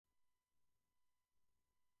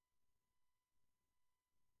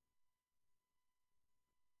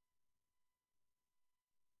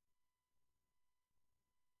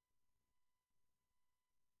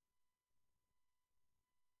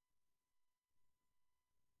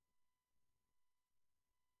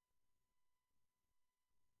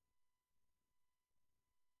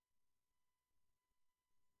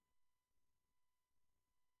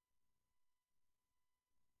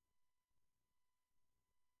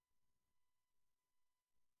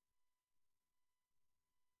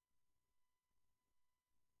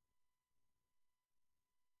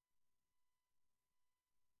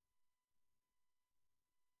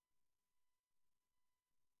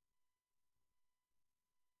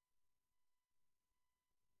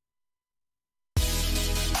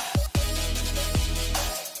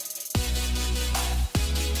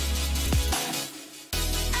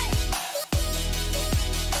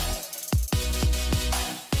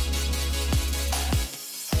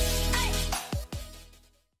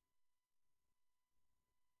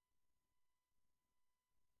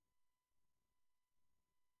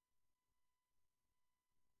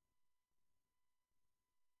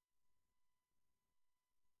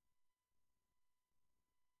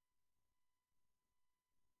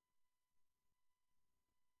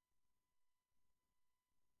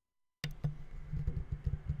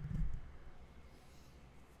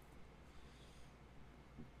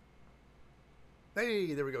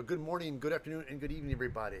Hey, there we go. Good morning, good afternoon, and good evening,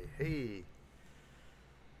 everybody. Hey,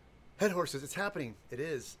 head horses, it's happening. It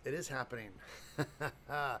is. It is happening.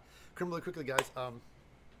 Come really quickly, guys.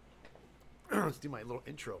 Let's do my little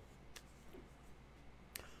intro.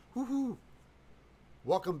 Woohoo!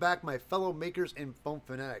 Welcome back, my fellow makers and foam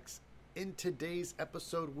fanatics. In today's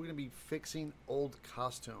episode, we're going to be fixing old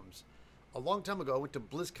costumes. A long time ago, I went to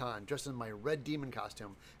BlizzCon dressed in my Red Demon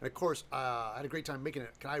costume. And of course, I had a great time making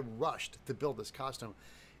it. I rushed to build this costume.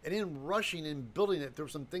 And in rushing and building it, there were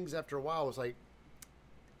some things after a while I was like,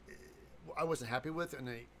 I wasn't happy with. And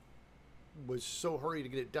I was so hurried to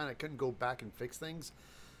get it done, I couldn't go back and fix things.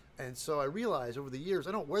 And so I realized over the years,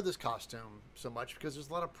 I don't wear this costume so much because there's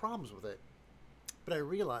a lot of problems with it. But I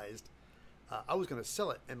realized I was going to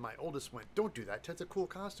sell it. And my oldest went, don't do that. That's a cool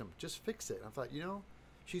costume. Just fix it. And I thought,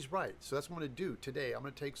 she's right. So that's what I'm going to do today. I'm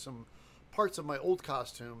going to take some parts of my old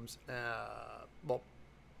costumes,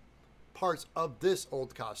 parts of this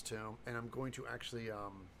old costume, and I'm going to actually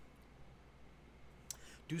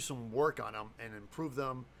do some work on them and improve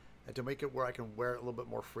them and to make it where I can wear it a little bit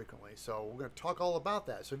more frequently. So we're going to talk all about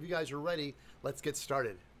that. So if you guys are ready, let's get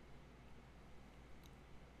started.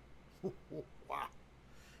 Wow.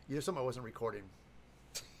 Something I wasn't recording.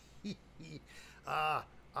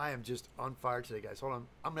 I am just on fire today, guys. Hold on.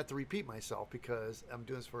 I'm going to have to repeat myself because I'm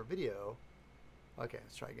doing this for a video. Okay,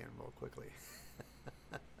 let's try again real quickly.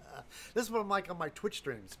 This is what I'm like on my Twitch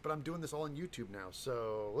streams, but I'm doing this all on YouTube now.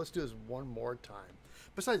 So let's do this one more time.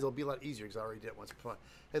 Besides, it'll be a lot easier because I already did it once before.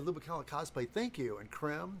 Hey, Lubicala Cosplay, thank you. And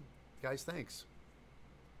Krim, guys, thanks.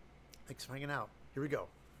 Thanks for hanging out. Here we go.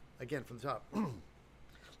 Again, from the top.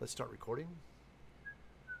 Let's start recording.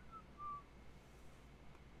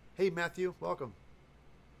 Hey, Matthew, welcome.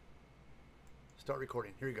 Start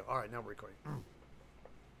recording. Here you go. All right, now we're recording.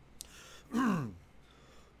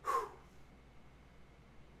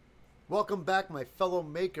 Welcome back, my fellow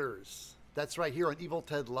makers. That's right, here on Evil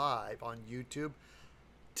Ted Live on YouTube.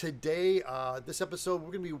 Today, this episode,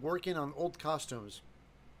 we're going to be working on old costumes.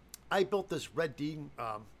 I built this red demon.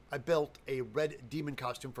 I built a red demon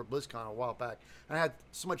costume for BlizzCon a while back, and I had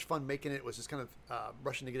so much fun making it. It was just kind of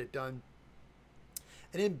rushing to get it done.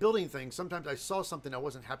 And in building things, sometimes I saw something I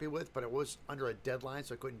wasn't happy with, but it was under a deadline,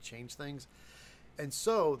 so I couldn't change things. And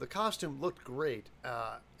so the costume looked great.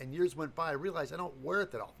 And years went by, I realized I don't wear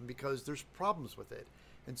it that often because there's problems with it.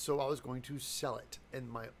 And so I was going to sell it.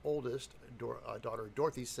 And my oldest daughter,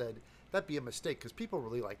 Dorothy, said, that'd be a mistake because people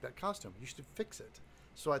really like that costume. You should fix it.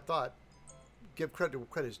 So I thought, give credit where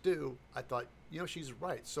credit's due. I thought, she's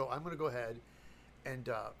right. So I'm going to go ahead and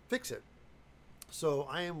fix it. So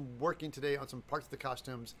I am working today on some parts of the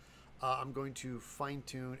costumes. I'm going to fine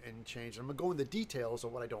tune and change. I'm going to go into the details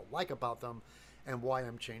of what I don't like about them and why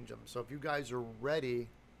I'm changing them. So if you guys are ready,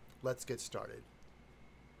 let's get started.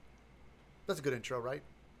 That's a good intro, right?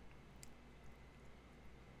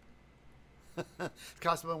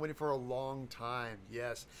 Costume I've been waiting for a long time.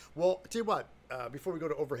 Yes. Well, I'll tell you what. Before we go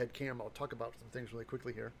to overhead cam, I'll talk about some things really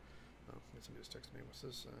quickly here. Oh, somebody just texted me. What's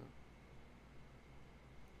this?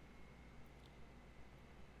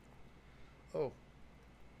 Oh,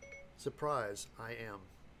 surprise, I am.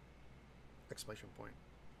 Exclamation point.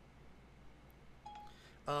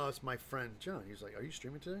 It's my friend John. He's like, are you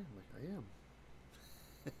streaming today? I'm like,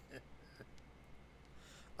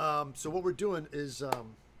 I am. So what we're doing is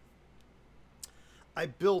I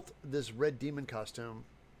built this red demon costume.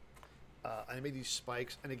 I made these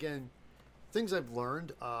spikes. And again, things I've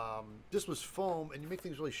learned. This was foam, and you make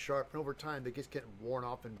things really sharp. And over time, they just get worn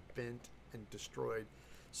off and bent and destroyed.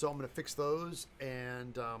 So I'm going to fix those,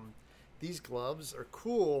 and these gloves are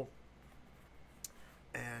cool,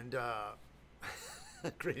 and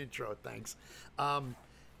great intro, thanks.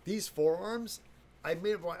 These forearms, I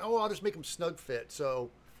made them like, I'll just make them snug fit. So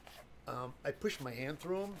I pushed my hand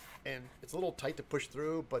through them, and it's a little tight to push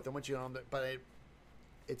through, but then once you get on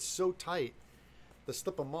it's so tight to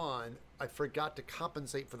slip them on, I forgot to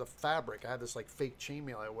compensate for the fabric. I have this like fake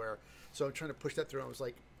chainmail I wear, so I'm trying to push that through. And I was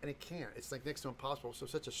like, and it can't. It's like next to impossible. So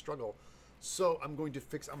such a struggle. So I'm going to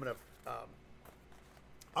fix. I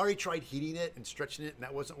already tried heating it and stretching it, and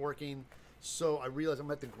that wasn't working. So I realized I'm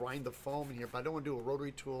going to have to grind the foam in here, but I don't want to do a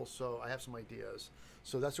rotary tool. So I have some ideas.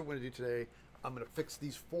 So that's what we're going to do today. I'm going to fix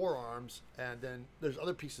these forearms, and then there's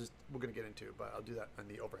other pieces we're going to get into, but I'll do that on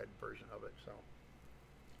the overhead version of it. So.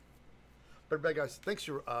 But everybody, guys,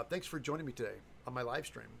 thanks for joining me today on my live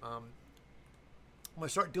stream. I'm going to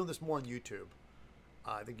start doing this more on YouTube.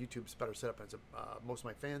 I think YouTube's better set up, and most of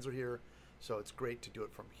my fans are here, so it's great to do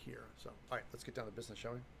it from here. So, all right, let's get down to business,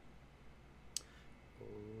 shall we?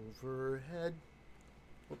 Overhead.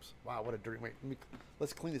 Whoops. Wow, what a dirty... Wait,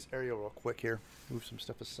 let's clean this area real quick here. Move some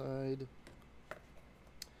stuff aside.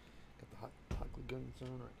 guns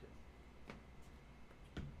on. Right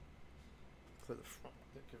here. Clear the front.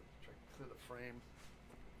 Clear the frame.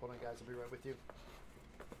 Hold on, guys. I'll be right with you.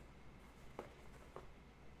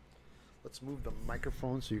 Let's move the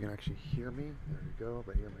microphone so you can actually hear me. There you go.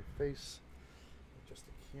 Right here, my face. Adjust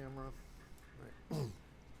the camera. Right.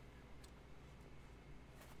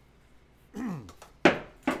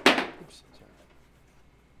 Oops. Sorry.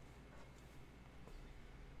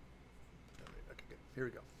 Okay, good. Here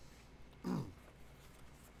we go.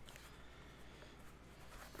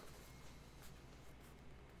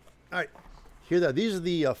 All right, here these are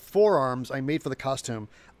the forearms I made for the costume.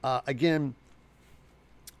 Again,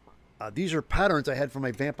 these are patterns I had for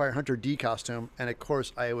my Vampire Hunter D costume, and of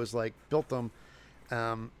course I was like built them,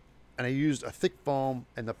 and I used a thick foam.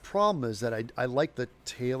 And the problem is that I like the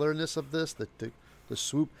tailorness of this, the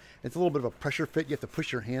swoop. It's a little bit of a pressure fit. You have to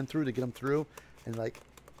push your hand through to get them through, and like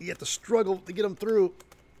you have to struggle to get them through,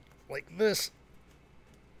 like this,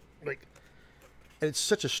 like, and it's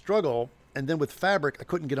such a struggle. And then with fabric, I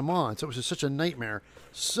couldn't get them on. So it was just such a nightmare.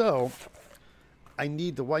 So I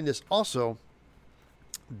need to widen this. Also,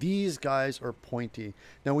 these guys are pointy.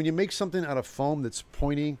 Now, when you make something out of foam that's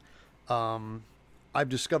pointy, I've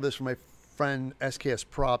discovered this from my friend SKS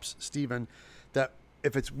Props, Steven, that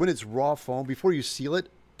when it's raw foam, before you seal it,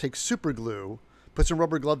 take super glue, put some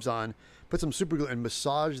rubber gloves on, put some super glue, and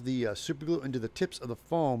massage the super glue into the tips of the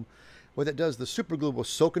foam. What that does, the super glue will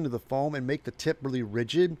soak into the foam and make the tip really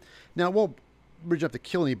rigid. Now, it won't rigid enough to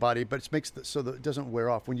kill anybody, but it makes so that it doesn't wear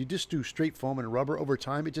off. When you just do straight foam and rubber over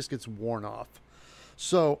time, it just gets worn off.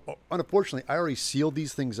 So, unfortunately, I already sealed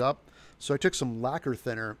these things up. So I took some lacquer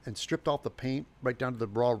thinner and stripped off the paint right down to the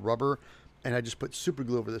raw rubber, and I just put super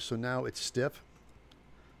glue over this. So now it's stiff,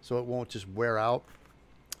 so it won't just wear out.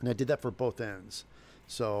 And I did that for both ends.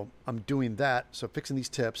 So I'm doing that. So fixing these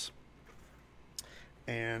tips.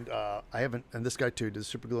 And and this guy too did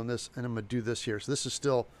super glue on this, and I'm gonna do this here. So this is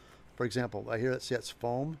still, for example, I hear that, see, that's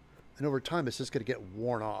foam, and over time it's just gonna get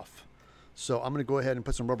worn off. So I'm gonna go ahead and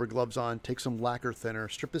put some rubber gloves on, take some lacquer thinner,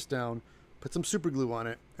 strip this down, put some super glue on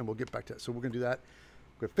it, and we'll get back to it. So we're gonna do that.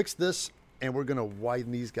 We're gonna fix this, and we're gonna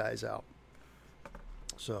widen these guys out.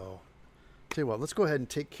 So, tell you what, let's go ahead and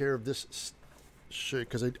take care of this,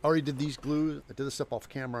 because I already did these glues. I did this stuff off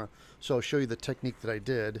camera, so I'll show you the technique that I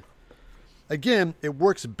did. Again, it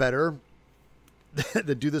works better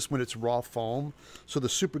to do this when it's raw foam, so the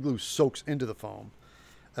super glue soaks into the foam.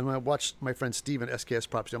 And when I watched my friend Steven, SKS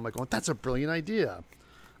Props, I'm like, going, that's a brilliant idea.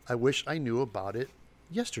 I wish I knew about it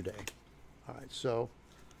yesterday. All right, so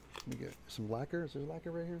let me get some lacquer. Is there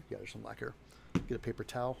lacquer right here? Yeah, there's some lacquer. Get a paper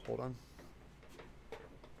towel. Hold on.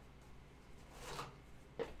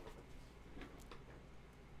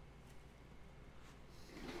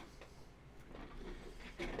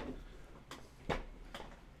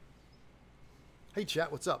 Hey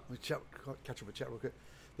chat, what's up? Let's catch up with chat real quick.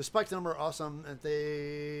 The spikes number are awesome, and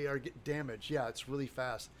they are getting damaged. Yeah, it's really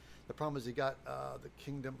fast. The problem is you got the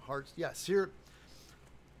Kingdom Hearts. Yeah, Seer.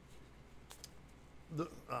 Is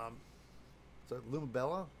that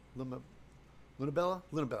Lumabella? Lunabella?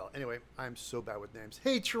 Anyway, I'm so bad with names.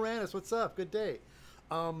 Hey Tyrannus, what's up? Good day.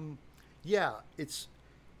 Yeah, it's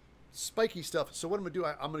spiky stuff. So what I'm gonna do,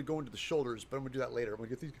 I'm gonna go into the shoulders, but I'm gonna do that later. I'm gonna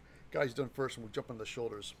get these guys done first, and we'll jump on the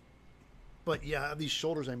shoulders. But yeah, I have these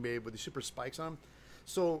shoulders I made with these super spikes on them.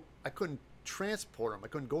 So I couldn't transport them. I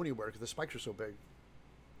couldn't go anywhere because the spikes are so big.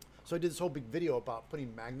 So I did this whole big video about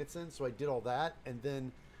putting magnets in. So I did all that, and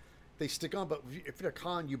then they stick on. But if you're a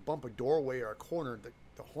con, you bump a doorway or a corner,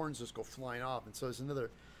 the horns just go flying off. And so there's another.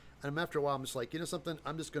 And after a while, I'm just like, you know something?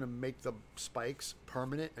 I'm just going to make the spikes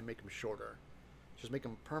permanent and make them shorter. Just make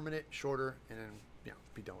them permanent, shorter, and then, you know,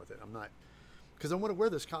 be done with it. I'm not, because I want to wear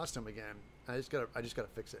this costume again. I just gotta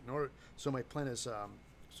fix it. So my plan is, I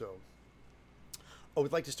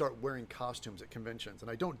would like to start wearing costumes at conventions,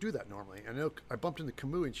 and I don't do that normally. I know I bumped into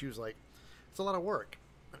Camus, and she was like, "It's a lot of work,"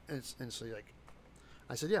 and so like,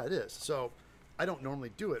 I said, "Yeah, it is." So I don't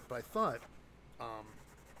normally do it, but I thought,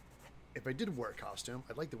 if I did wear a costume,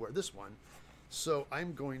 I'd like to wear this one. So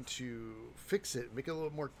I'm going to fix it, make it a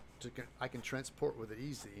little more. I can transport with it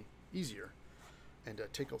easier, and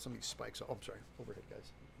take out some of these spikes. Oh, I'm sorry, overhead,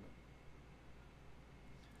 guys.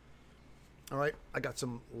 All right, I got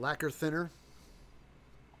some lacquer thinner.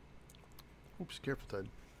 Oops, careful, Ted.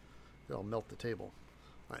 That'll melt the table.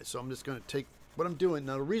 All right, so I'm just going to take what I'm doing.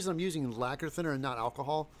 Now, the reason I'm using lacquer thinner and not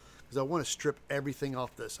alcohol is I want to strip everything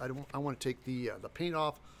off this. I want to take the paint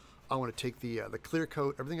off. I want to take the clear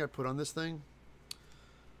coat, everything I put on this thing.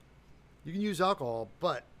 You can use alcohol,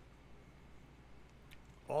 but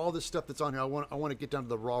all this stuff that's on here, I want to get down to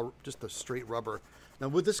the raw, just the straight rubber. Now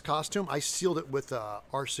with this costume, I sealed it with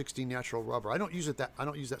R60 natural rubber. I don't use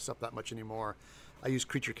that stuff that much anymore. I use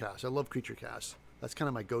Creature Cast. I love Creature Cast. That's kind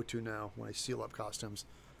of my go-to now when I seal up costumes.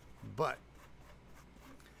 But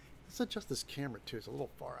let's adjust this camera too. It's a little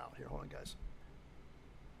far out here. Hold on, guys.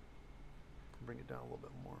 Bring it down a little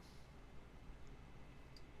bit more.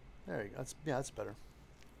 There you go. That's better.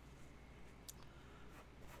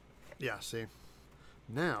 Yeah, see.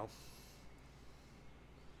 Now,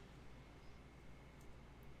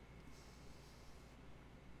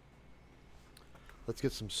 let's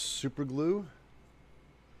get some super glue.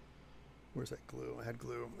 Where's that glue? I had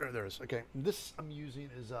glue. There it is. Okay. This I'm using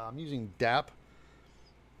is I'm using DAP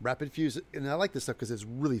Rapid Fuse, and I like this stuff because it's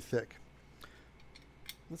really thick.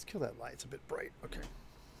 Let's kill that light. It's a bit bright. Okay.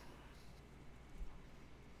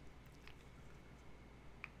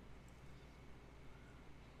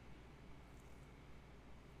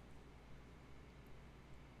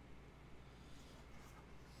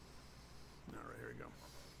 All right, here we go.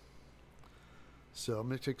 So I'm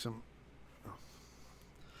going to take some. Oh.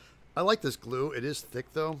 I like this glue. It is thick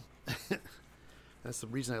though. That's the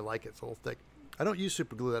reason I like it. It's a little thick. I don't use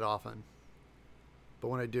super glue that often, but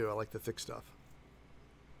when I do, I like the thick stuff.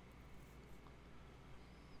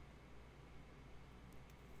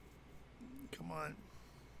 Come on.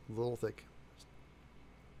 A little thick.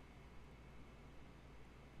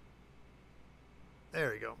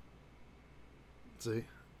 There you go. See?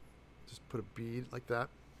 Just put a bead like that.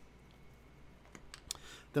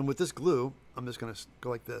 Then with this glue, I'm just going to go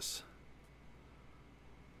like this.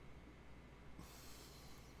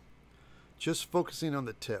 Just focusing on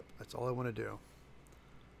the tip. That's all I want to do.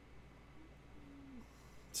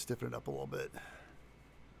 Stiffen it up a little bit.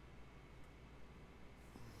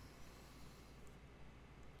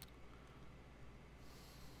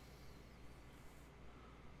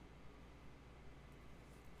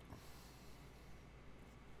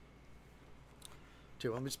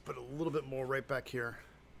 Let me just put a little bit more right back here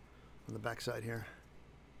on the back side here.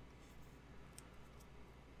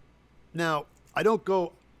 Now, I don't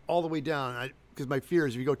go all the way down because my fear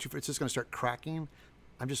is if you go too far, it's just going to start cracking.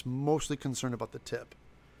 I'm just mostly concerned about the tip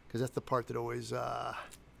because that's the part that always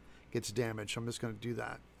gets damaged. So I'm just going to do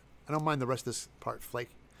that. I don't mind the rest of this part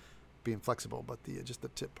being flexible, but just the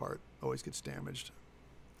tip part always gets damaged.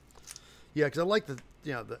 Yeah, because I like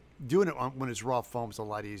doing it when it's raw foam is a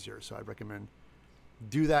lot easier. So I recommend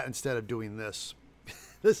do that instead of doing this.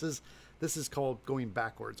 This is called going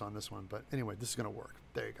backwards on this one, but anyway, this is going to work.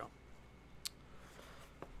 There you go.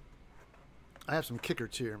 I have some kicker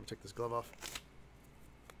too. I'm gonna take this glove off,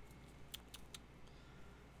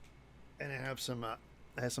 and I have some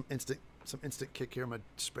instant kick here. I'm gonna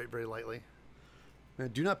spray it very lightly. Now,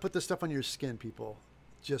 do not put this stuff on your skin, people.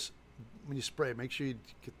 Just when you spray, make sure you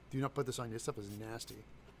do not put this on you. This stuff is nasty.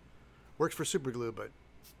 Works for super glue, but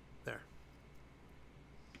there.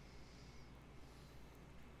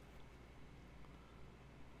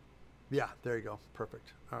 Yeah, there you go.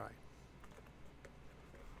 Perfect. All right.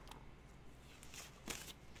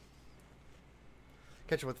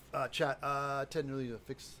 Catch up with chat. Ted really to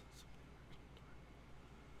fix.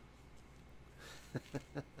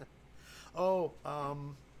 Oh,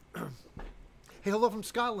 hey, hello from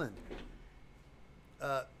Scotland.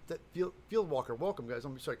 Field Walker, welcome, guys.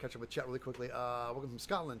 I'm sorry, catch up with chat really quickly. Welcome from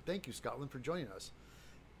Scotland. Thank you, Scotland, for joining us,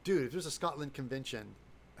 dude. If there's a Scotland convention,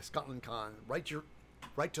 a Scotland con, write to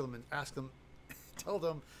them and ask them, tell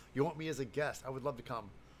them you want me as a guest. I would love to come.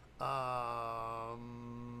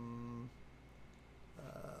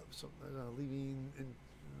 So leaving in.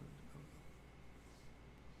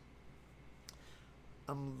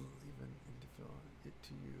 I'm leaving it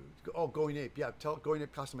to you. Oh, Going Ape. Yeah, tell Going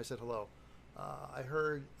Ape Costume I said hello. I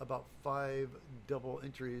heard about 5 double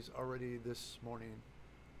entries already this morning.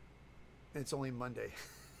 And it's only Monday.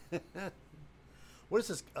 What is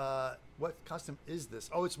this? What costume is this?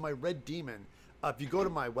 Oh, it's my Red Demon. If you go to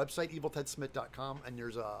my website, eviltedsmith.com, and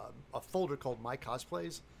there's a folder called My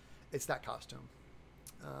Cosplays, it's that costume.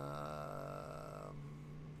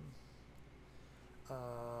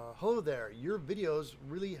 Hello there. Your videos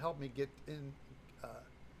really helped me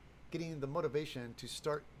getting the motivation to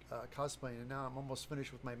start cosplaying, and now I'm almost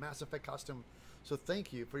finished with my Mass Effect costume. So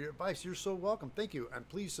thank you for your advice. You're so welcome. Thank you, and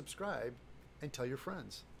please subscribe and tell your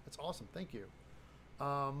friends. That's awesome. Thank you.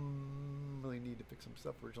 Really need to fix some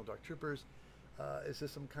stuff. Original Dark Troopers. Is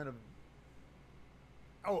this some kind of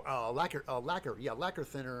lacquer? Yeah, lacquer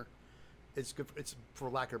thinner. It's good. It's for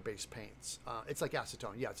lacquer-based paints. It's like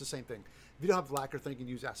acetone. Yeah, it's the same thing. If you don't have lacquer, then you can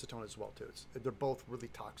use acetone as well too. They're both really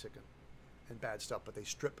toxic and bad stuff, but they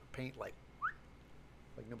strip paint like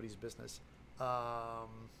nobody's business. The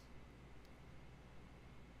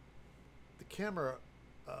camera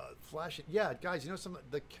flashing. Yeah, guys, you know some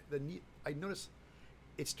the neat. I noticed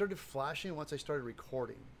it started flashing once I started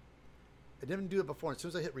recording. I didn't do it before. As soon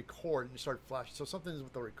as I hit record, it started flashing. So something's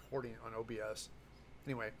with the recording on OBS.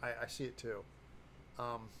 Anyway, I see it too.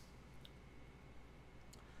 The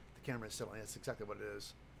camera is settling. That's exactly what it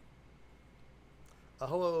is.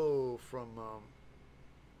 Hello from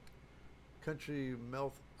country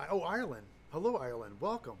Melf. Oh, Ireland. Hello, Ireland.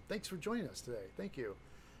 Welcome. Thanks for joining us today. Thank you.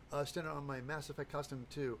 Standing on my Mass Effect costume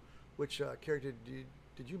too. Which character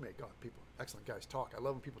did you make? Oh, people. Excellent, guys. Talk. I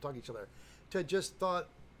love when people talk to each other. Ted just thought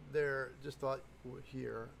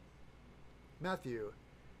here. Matthew,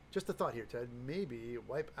 just a thought here, Ted. Maybe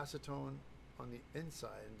wipe acetone on the inside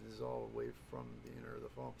and dissolve away from the inner of the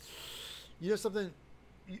foam. You know something?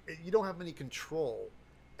 You don't have any control.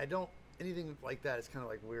 I don't. Anything like that is kind of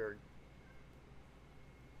like weird.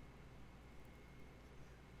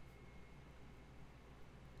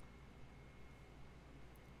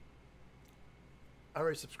 I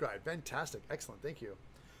already subscribed. Fantastic. Excellent. Thank you.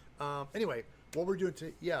 Anyway, what we're doing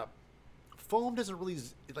today, yeah, foam doesn't really,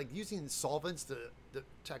 like using solvents to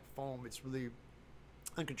detect foam, it's really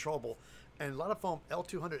uncontrollable. And a lot of foam,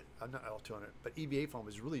 L200, not L200, but EVA foam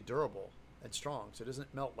is really durable and strong, so it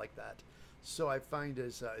doesn't melt like that. So I find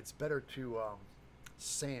is it's better to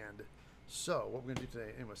sand. So what we're going to do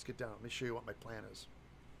today, anyway, let's get down. Let me show you what my plan is.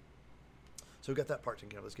 So we got that part taken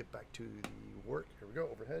care of. Let's get back to the work. Here we go,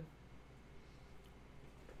 overhead.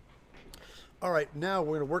 All right, now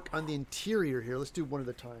we're going to work on the interior here. Let's do one at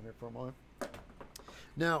a time here for a moment.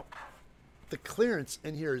 Now, the clearance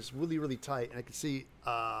in here is really, really tight, and I can see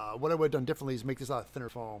what I would have done differently is make this out of thinner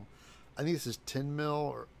foam. I think this is 10 mil,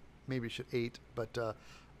 or maybe it should 8, but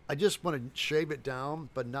I just want to shave it down,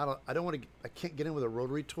 but not. I don't want to. I can't get in with a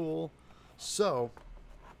rotary tool, so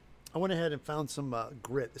I went ahead and found some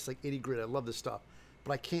grit. It's like 80 grit. I love this stuff,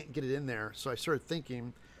 but I can't get it in there. So I started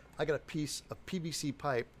thinking, I got a piece of PVC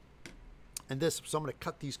pipe. And this, so I'm going to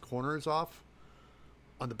cut these corners off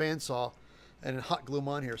on the bandsaw and then hot glue them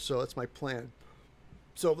on here. So that's my plan.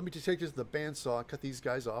 So let me just take this to the bandsaw and cut these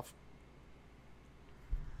guys off.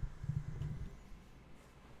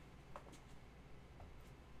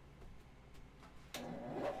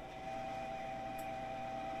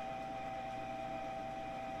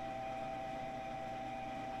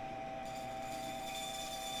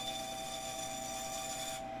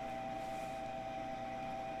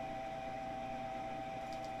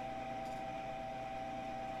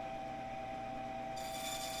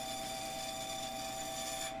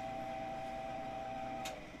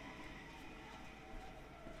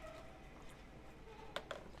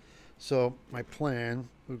 So my plan,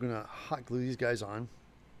 we're gonna hot glue these guys on.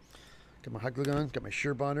 Got my hot glue gun, got my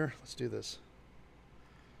shear bonder. Let's do this.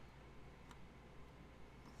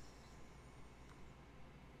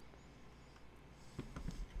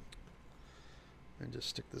 And just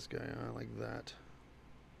stick this guy on like that.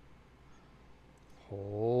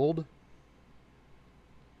 Hold.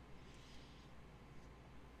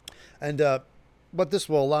 And what this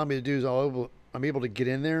will allow me to do is I'm able to get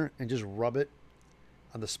in there and just rub it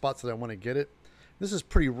on the spots that I want to get it. This is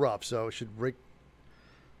pretty rough, so it should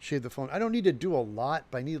shave the foam. I don't need to do a lot,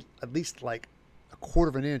 but I need at least like a 1/4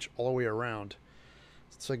 of an inch all the way around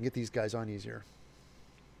so I can get these guys on easier.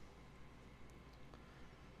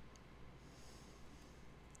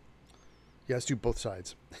 Yeah, let's do both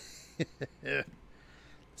sides. Let's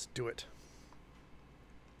do it.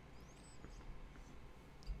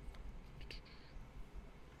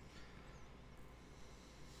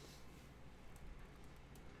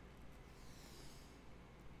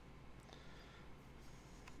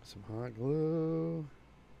 Some hot glue.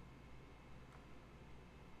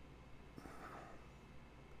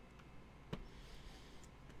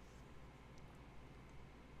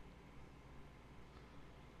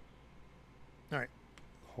 All right,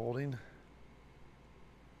 holding.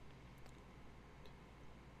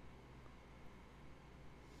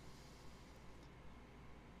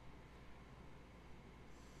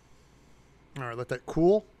 All right, let that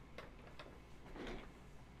cool.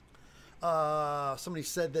 Somebody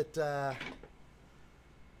said that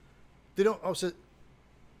they don't. Oh, so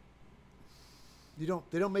they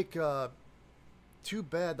don't make. Too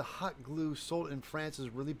bad the hot glue sold in France is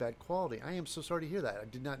really bad quality. I am so sorry to hear that. I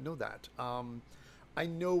did not know that. I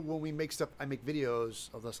know when we make stuff, I make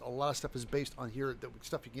videos of this. A lot of stuff is based on here, the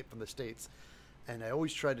stuff you get from the States, and I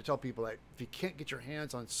always try to tell people that if you can't get your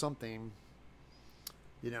hands on something,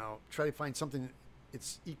 you know, try to find something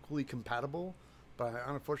it's equally compatible. But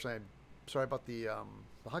unfortunately, I'm sorry about the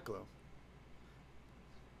hot glue.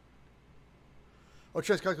 Oh,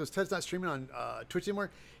 Trans goes, Ted's not streaming on Twitch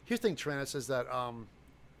anymore. Here's the thing, Trans, is that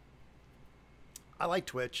I like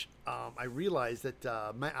Twitch. I realized that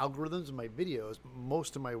my algorithms and my videos,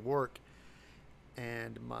 most of my work,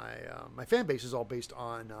 and my fan base is all based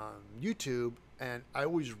on YouTube, and I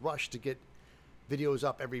always rush to get videos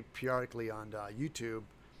up every periodically on YouTube.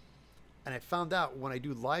 And I found out when I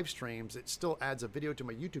do live streams, it still adds a video to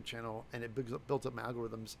my YouTube channel, and it builds up my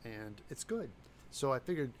algorithms, and it's good. So I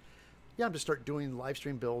figured, yeah, I'm just start doing live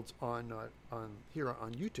stream builds on here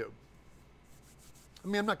on YouTube. I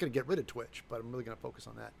mean, I'm not going to get rid of Twitch, but I'm really going to focus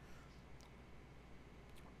on that.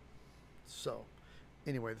 So,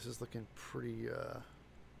 anyway, this is looking pretty.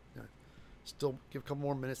 Yeah. Still give a couple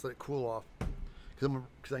more minutes, let it cool off,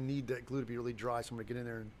 because I need that glue to be really dry. So I'm going to get in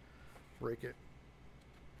there and break it.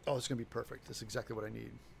 Oh, it's going to be perfect. This is exactly what I need.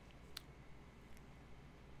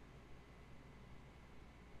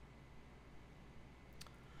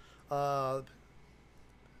 The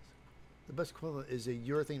best equivalent is a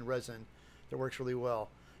urethane resin that works really well.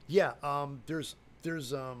 Yeah, there's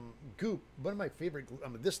goop. One of my favorite. I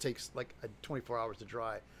mean, this takes like 24 hours to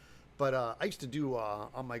dry, but I used to do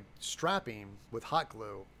on my strapping with hot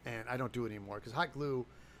glue, and I don't do it anymore because hot glue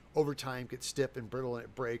over time gets stiff and brittle, and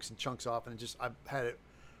it breaks and chunks off, and I've had it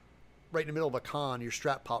right in the middle of a con. Your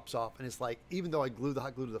strap pops off, and it's like, even though I glue the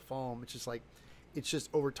hot glue to the foam, it's just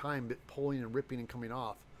over time pulling and ripping and coming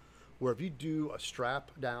off. Where if you do a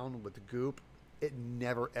strap down with the goop, it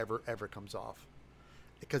never ever ever comes off,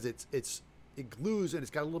 because it glues, and it's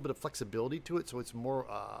got a little bit of flexibility to it, so it's more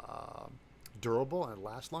durable and it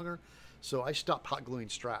lasts longer. So I stopped hot gluing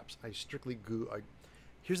straps. I strictly glue.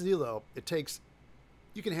 Here's the deal though: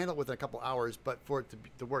 you can handle it within a couple hours, but for it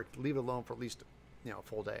to work, leave it alone for at least a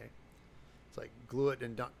full day. It's like glue it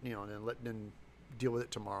and don't, and then deal with it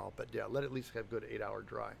tomorrow. But yeah, let it at least have good 8-hour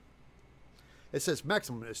dry. It says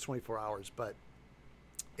maximum is 24 hours, but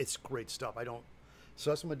it's great stuff. So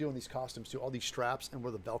that's what I'm gonna do on these costumes too. All these straps and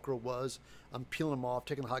where the Velcro was, I'm peeling them off,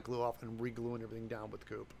 taking the hot glue off, and re-gluing everything down with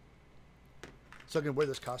goop. So I'm gonna wear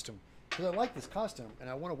this costume because I like this costume and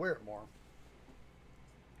I want to wear it more.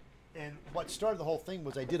 And what started the whole thing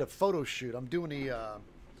was I did a photo shoot. I'm doing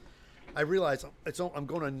I realized I'm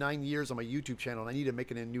going on 9 years on my YouTube channel, and I need to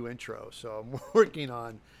make it a new intro. So I'm working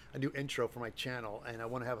on a new intro for my channel, and I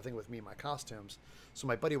want to have a thing with me and my costumes. So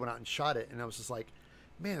my buddy went out and shot it, and I was just like,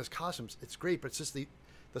 man, this costumes, it's great, but it's just the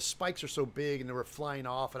spikes are so big, and they were flying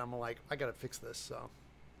off, and I'm like, I got to fix this. So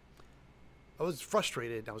I was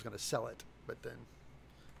frustrated, and I was going to sell it, but then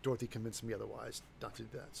Dorothy convinced me otherwise not to do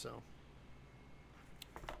that. So.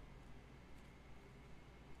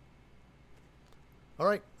 All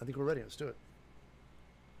right, I think we're ready. Let's do it.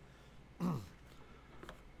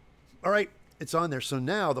 All right, it's on there. So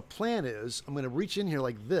now the plan is I'm going to reach in here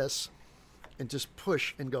like this and just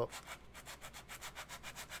push and go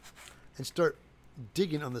and start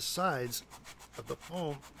digging on the sides of the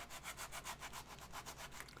foam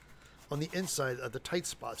on the inside of the tight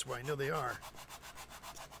spots where I know they are.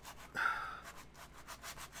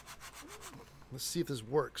 Let's see if this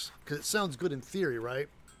works, because it sounds good in theory, right?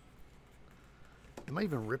 Am I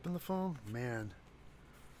even ripping the foam? Man.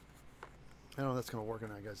 I don't know if that's going to work or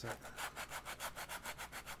not, guys.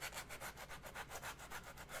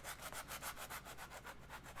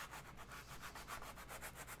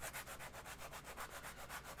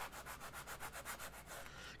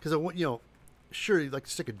 Because I want, sure, you'd like to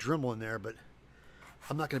stick a Dremel in there, but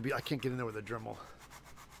I can't get in there with a Dremel.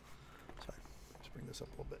 Sorry. Let's bring this up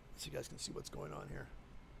a little bit so you guys can see what's going on here.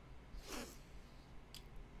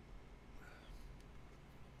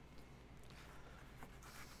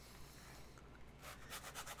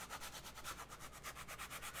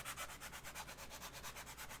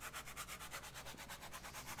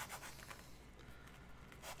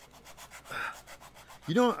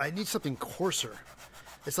 I need something coarser.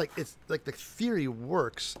 It's like the theory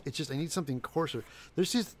works. It's just I need something coarser.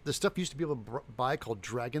 There's the stuff you used to be able to buy called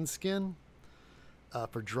Dragon Skin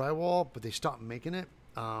for drywall, but they stopped making it.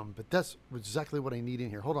 But that's exactly what I need in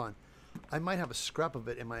here. Hold on, I might have a scrap of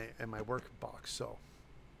it in my work box. So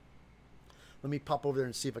let me pop over there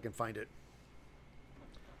and see if I can find it.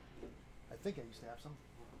 I think I used to have some.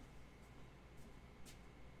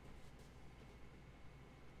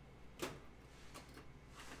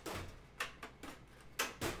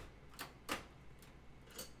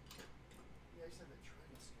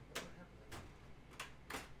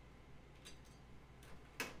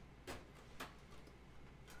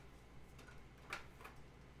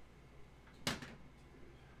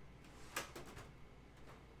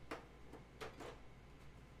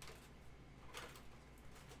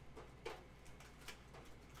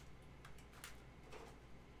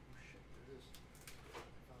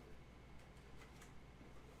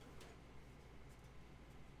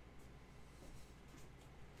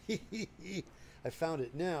 I found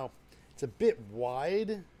it now. It's a bit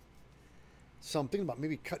wide, so I'm thinking about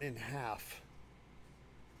maybe cutting it in half.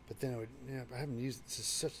 But then I would, yeah, I haven't used this. Is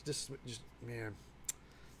such this would just man,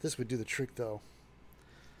 this would do the trick though.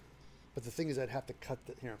 But the thing is, I'd have to cut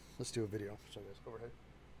the here. Let's do a video. Sorry guys, overhead.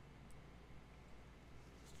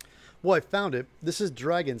 Well, I found it. This is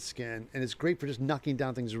dragon skin, and it's great for just knocking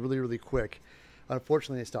down things really, really quick.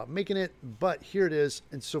 Unfortunately, they stopped making it, but here it is.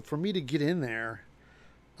 And so for me to get in there,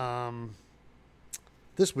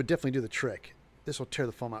 this would definitely do the trick. This will tear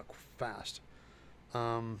the foam out fast.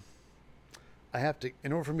 I have to,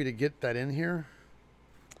 in order for me to get that in here,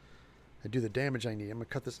 I do the damage I need. I'm gonna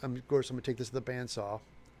cut this. Of course, I'm gonna take this to the bandsaw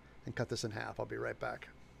and cut this in half. I'll be right back.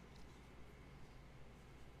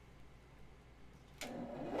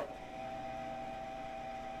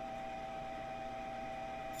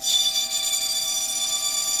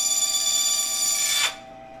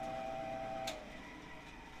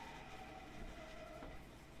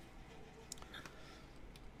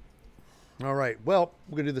 All right, well,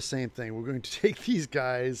 we're going to do the same thing. We're going to take these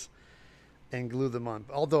guys and glue them on.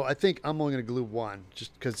 Although I think I'm only going to glue one,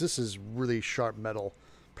 just because this is really sharp metal,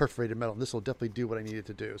 perforated metal. And this will definitely do what I need it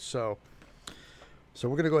to do. So we're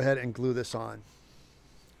going to go ahead and glue this on.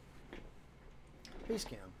 Face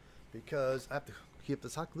cam, because I have to keep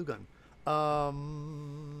this hot glue gun.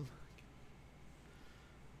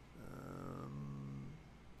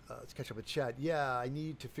 Let's catch up with chat. Yeah, I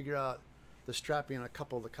need to figure out the strapping on a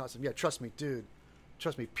couple of the costumes. Yeah, trust me, dude.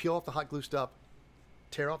 Trust me. Peel off the hot glue stuff,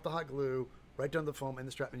 tear off the hot glue, right down the foam and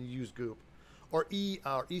the strap, and you use goop. Or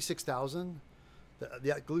E6000,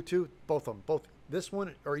 the glue too. Both of them. Both this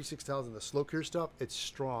one or E6000, the slow cure stuff. It's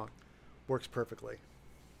strong, works perfectly.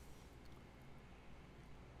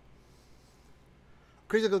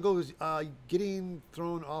 Crazy Go goes getting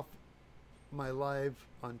thrown off my live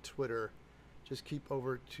on Twitter. Just keep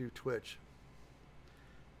over to Twitch.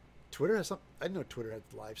 Twitter has some. I didn't know Twitter had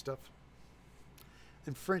live stuff.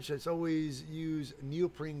 In French, it's always use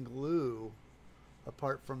neoprene glue,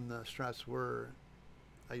 apart from the straps where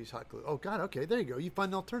I use hot glue. Oh God, okay, there you go. You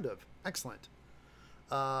find an alternative. Excellent.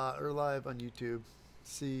 Or live on YouTube.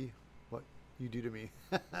 See what you do to me,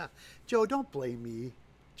 Joe. Don't blame me,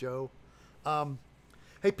 Joe.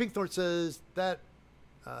 Hey, Pinkthorn says that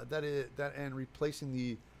and replacing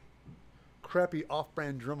the crappy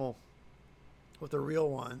off-brand Dremel with a real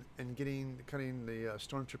one and cutting the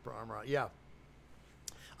Stormtrooper armor out. Yeah,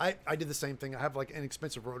 I did the same thing. I have like an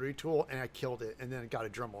inexpensive rotary tool and I killed it and then got a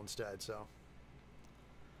Dremel instead. So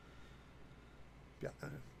yeah,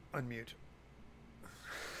 unmute.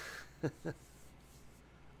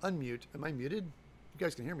 Unmute. Am I muted? You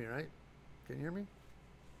guys can hear me, right? Can you hear me?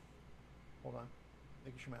 Hold on.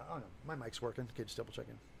 Making sure oh no, my mic's working. Okay, just double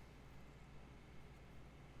checking.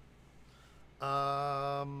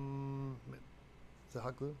 Is it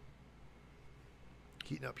hot glue?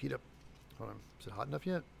 Heating up, heat up. Hold on. Is it hot enough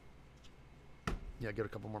yet? Yeah, give it a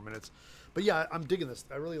couple more minutes. But yeah, I'm digging this.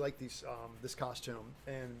 I really like these this costume.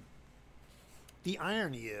 And the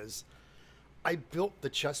irony is, I built the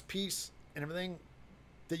chest piece and everything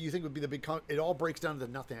that you think would be the big it all breaks down to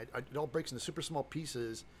nothing. It all breaks into super small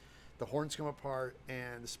pieces. The horns come apart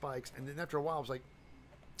and the spikes. And then after a while, I was like,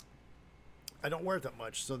 I don't wear it that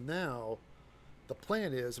much. So now the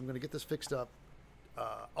plan is I'm going to get this fixed up.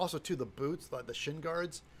 Also, too, the boots, like the shin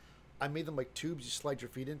guards, I made them like tubes you slide your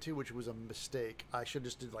feet into, which was a mistake. I should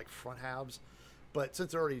just did like front halves. But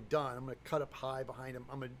since they're already done, I'm going to cut up high behind them.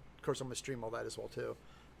 Of course, I'm going to stream all that as well, too.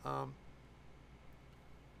 The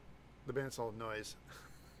bandsaw noise.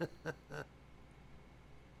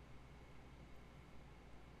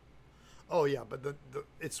 Oh, yeah, but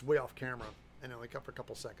it's way off camera. And only cut for a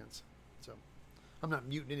couple seconds. So I'm not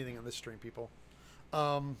muting anything on this stream, people.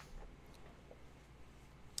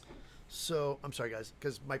 So I'm sorry, guys,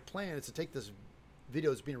 because my plan is to take this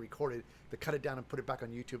video that's being recorded, to cut it down and put it back on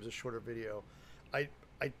YouTube as a shorter video. I'm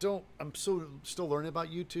still learning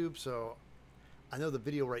about YouTube, so I know the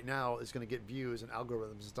video right now is going to get views and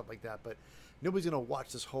algorithms and stuff like that, but nobody's going to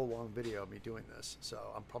watch this whole long video of me doing this. So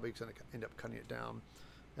I'm probably going to end up cutting it down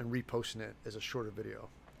and reposting it as a shorter video.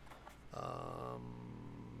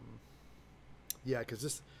 Yeah,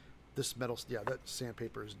 because this metal, yeah, that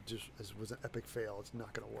sandpaper was an epic fail. It's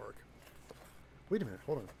not going to work. Wait a minute.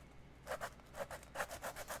 Hold on.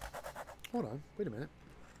 Hold on. Wait a minute.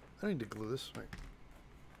 I don't need to glue this. Right.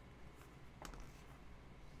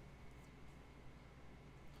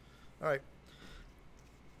 All right.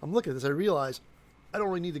 I'm looking at this. I realize I don't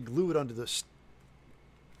really need to glue it onto this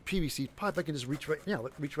PVC pipe. I can just reach right here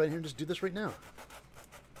and just do this right now.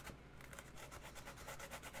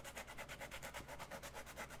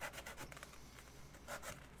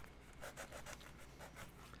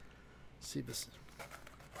 see if this.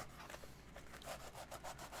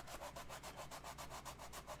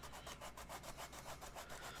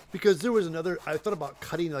 Because there was another, I thought about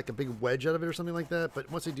cutting like a big wedge out of it or something like that, but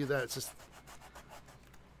once I do that, it's just,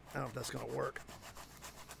 I don't know if that's going to work.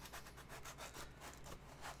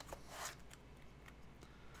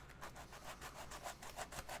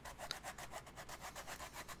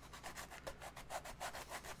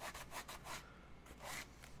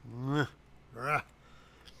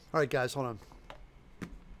 All right, guys, hold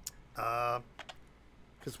on.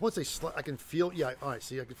 Because once they I can feel, yeah, all right,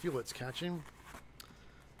 see, I can feel it's catching.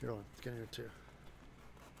 Here, hold on, it's getting here too.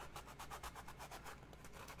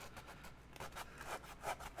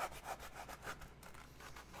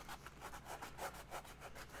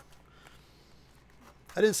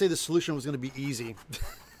 I didn't say the solution was going to be easy.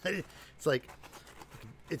 It's like,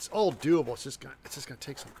 it's all doable. It's just gonna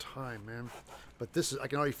take some time, man. But this is, I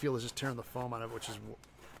can already feel it's just tearing the foam out of it, which is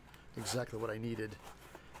exactly what I needed.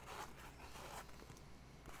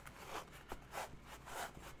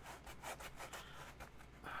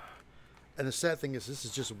 And the sad thing is, this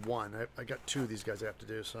is just one. I got two of these guys I have to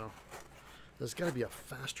do, so there's got to be a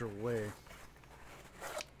faster way.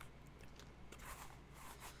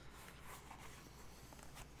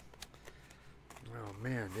 Oh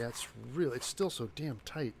man, yeah, it's still so damn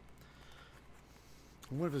tight.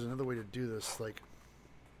 I wonder if there's another way to do this, like.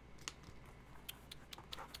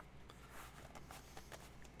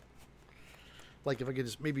 Like if I could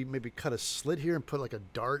just maybe cut a slit here and put like a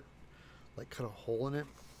dart, like cut a hole in it,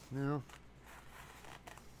 you know?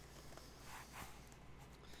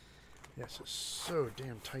 Yeah, it's just so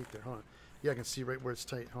damn tight there. Hold on. Yeah, I can see right where it's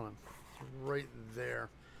tight. Hold on. It's right there.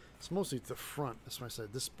 It's mostly the front. That's why I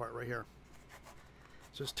said this part right here.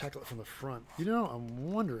 So just tackle it from the front. You know,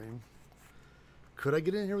 I'm wondering, could I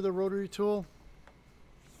get in here with a rotary tool?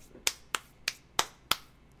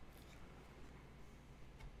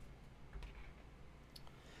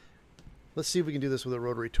 Let's see if we can do this with a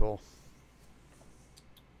rotary tool.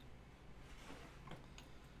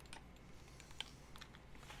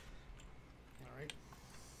 All right.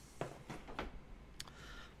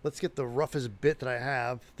 Let's get the roughest bit that I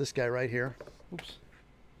have. This guy right here. Oops.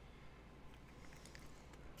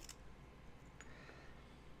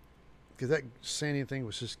 Because that sanding thing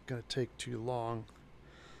was just going to take too long.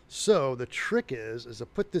 So the trick is to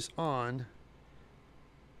put this on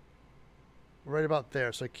right about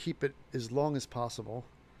there, so I keep it as long as possible,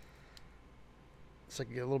 so I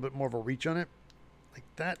can get a little bit more of a reach on it, like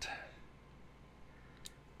that.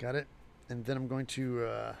 Got it. And then I'm going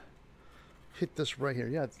to hit this right here.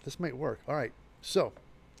 Yeah, this might work. All right, so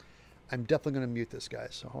I'm definitely going to mute this,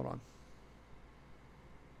 guys, so hold on.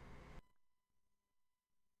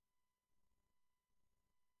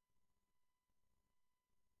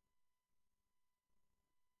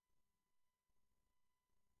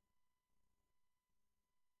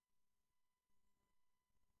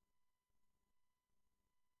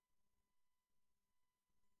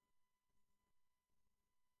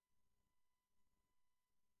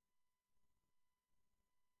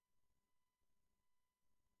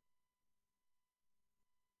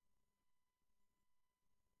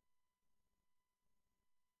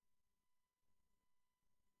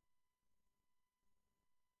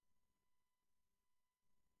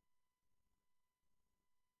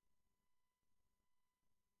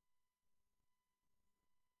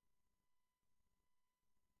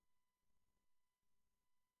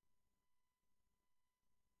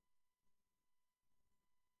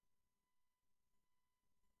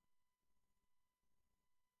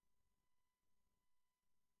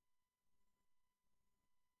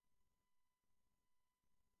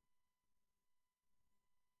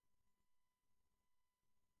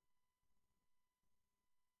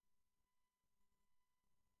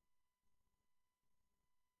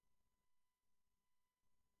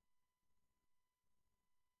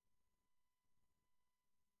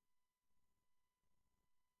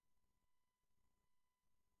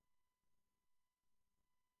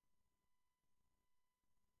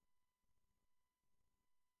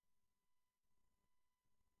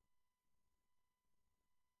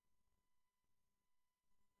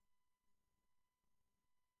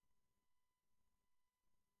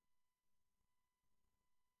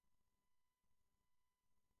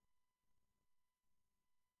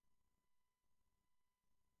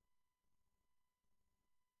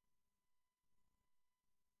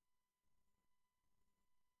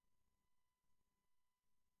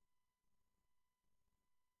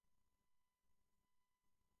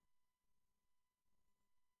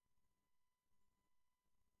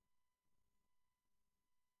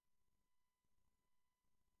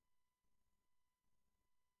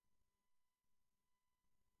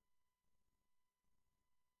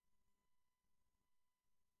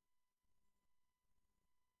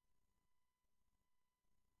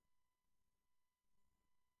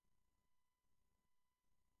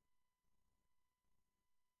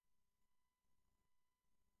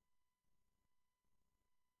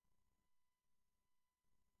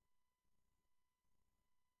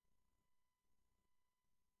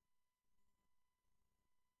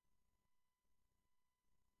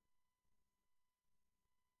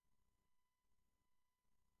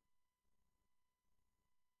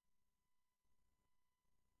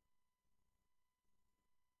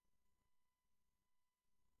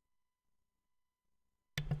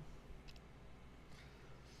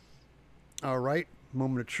 All right,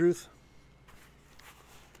 moment of truth.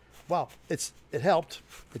 Wow, it helped.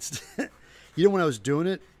 It's you know, when I was doing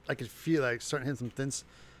it, I could feel like starting to hit some thins.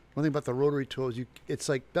 One thing about the rotary tool is it's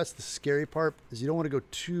like that's the scary part is you don't want to go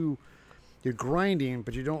too. You're grinding,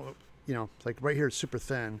 but you don't. You know, like right here it's super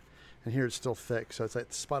thin, and here it's still thick. So it's like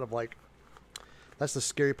the spot of like. That's the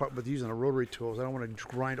scary part with using a rotary tool. Is I don't want to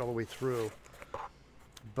grind all the way through.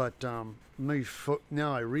 But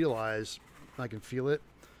now I realize I can feel it.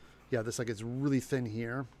 Yeah, this like it's really thin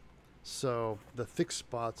here. So the thick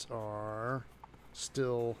spots are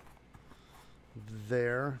still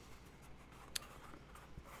there.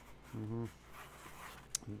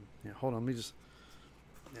 Yeah, hold on. Let me just.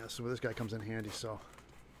 Yeah, so this guy comes in handy. So.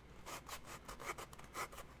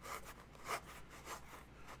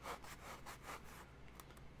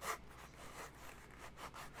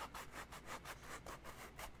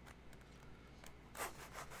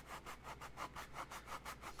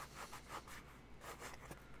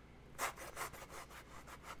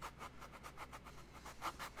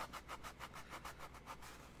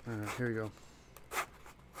 Here we go.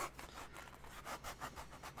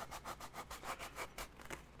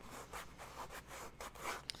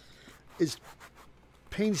 It's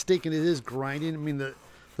painstaking. It is grinding. I mean, the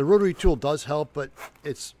rotary tool does help, but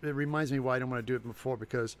it reminds me why I don't want to do it before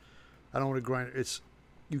because I don't want to grind.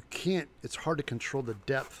 You can't. It's hard to control the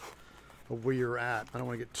depth of where you're at. I don't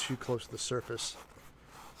want to get too close to the surface,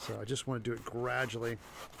 so I just want to do it gradually.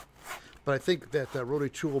 But I think that the rotary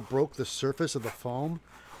tool broke the surface of the foam,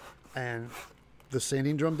 and the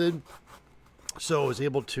sanding drum did. So I was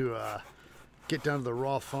able to get down to the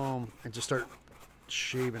raw foam and just start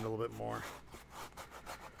shaving a little bit more.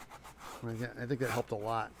 I think that helped a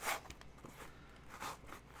lot.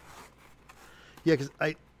 Yeah, because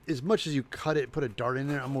as much as you cut it, put a dart in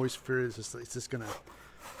there, I'm always feared it's just gonna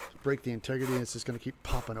break the integrity and it's just gonna keep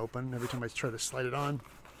popping open every time I try to slide it on.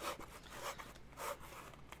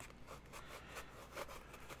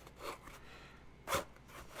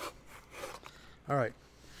 All right.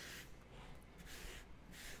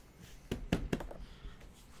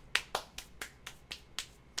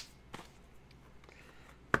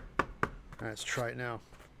 All right, let's try it now.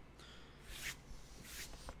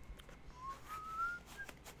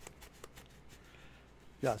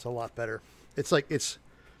 Yeah, it's a lot better. It's like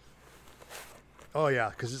oh yeah,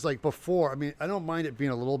 because it's like before. I mean, I don't mind it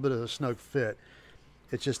being a little bit of a snug fit.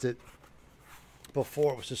 It's just that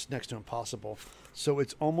before it was just next to impossible. So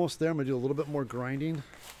it's almost there. I'm gonna do a little bit more grinding.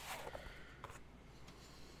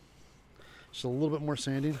 Just a little bit more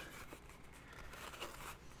sanding.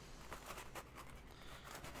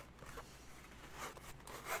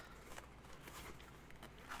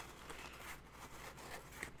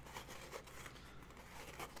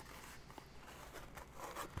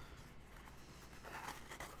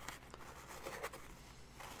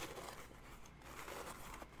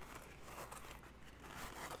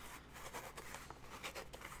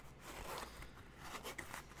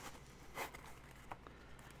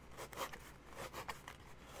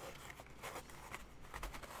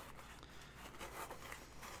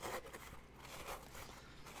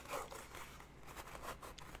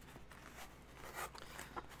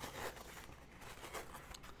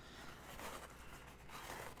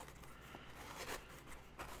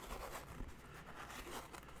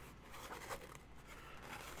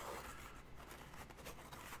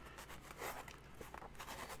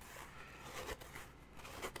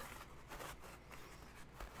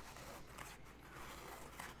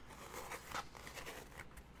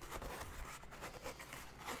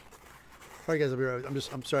 All right, guys, I'll be right.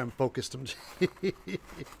 I'm sorry, I'm focused.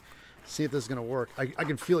 See if this is gonna work. I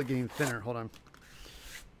can feel it getting thinner. Hold on.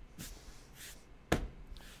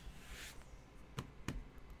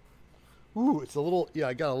 Ooh, it's a little. Yeah,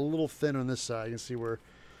 I got a little thin on this side. You can see where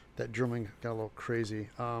that drumming got a little crazy.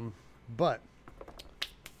 But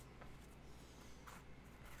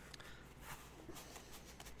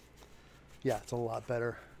yeah, it's a lot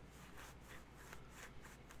better.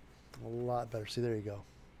 A lot better. See, there you go.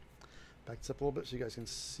 Back this up a little bit so you guys can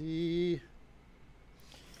see.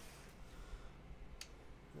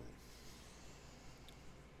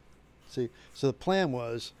 See, so the plan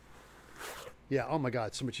was, yeah, oh my God,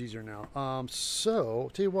 it's so much easier now.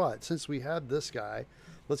 So, tell you what, since we have this guy,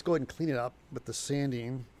 let's go ahead and clean it up with the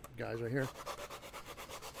sanding, guys, right here.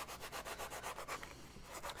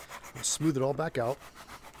 Smooth it all back out.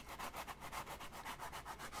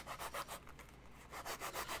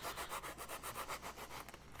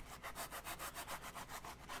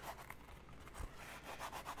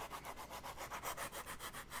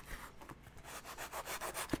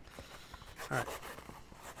 All right.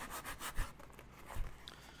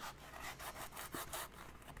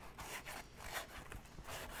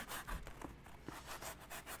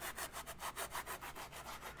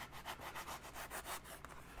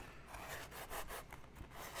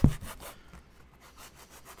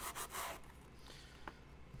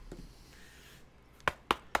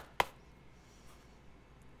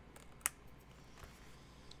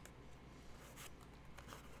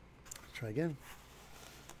 Try again.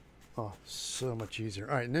 Oh, so much easier.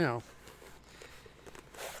 All right, now.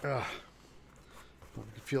 I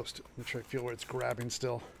can feel it. I'm trying to feel where it's grabbing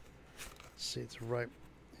still. See, it's right.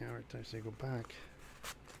 Yeah, right there. So you go back.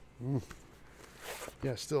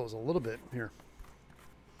 Yeah, still is a little bit here.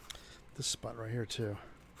 This spot right here too.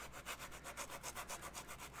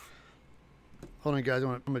 Hold on, guys.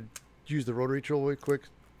 I'm gonna use the rotary tool really quick.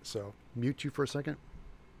 So mute you for a second.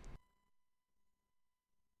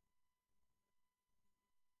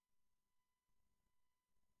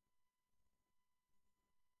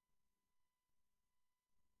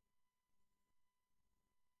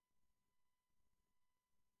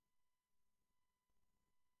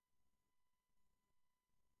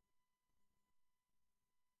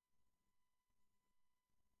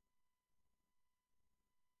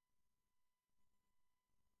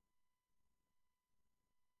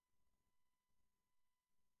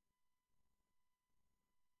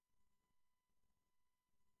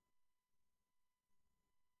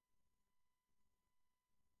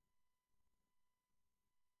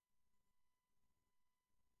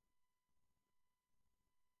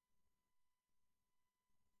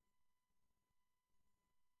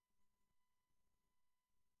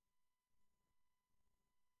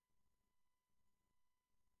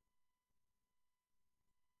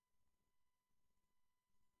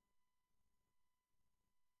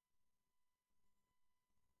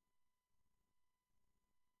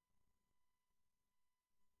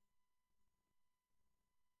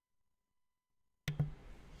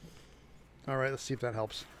 All right, let's see if that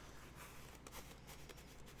helps.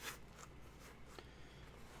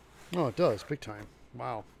 Oh, it does, big time.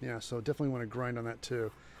 Wow. Yeah, so definitely want to grind on that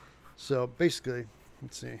too. So basically,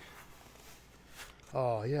 let's see.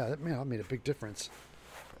 Oh yeah, that made a big difference.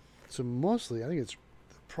 So mostly, I think the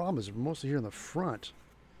problem is mostly here in the front.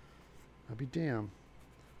 I'll be damned.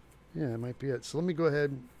 Yeah, it might be it. So let me go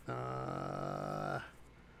ahead.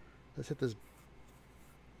 Let's hit this.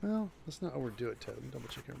 Well, let's not overdo it, Ted. Let me double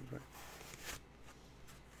check everything.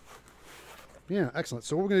 Yeah, excellent.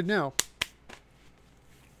 So what we're going to do now,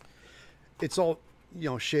 it's all,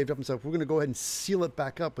 shaved up and stuff. We're going to go ahead and seal it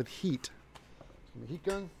back up with heat. Heat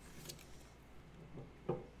gun.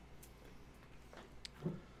 And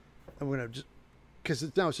we're going to just,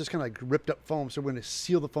 because now it's just kind of like ripped up foam, so we're going to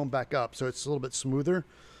seal the foam back up so it's a little bit smoother.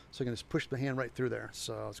 So I'm going to just push the hand right through there.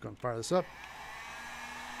 So let's go and fire this up.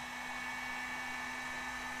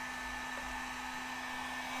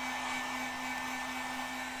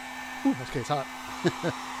 Ooh, okay, it's hot.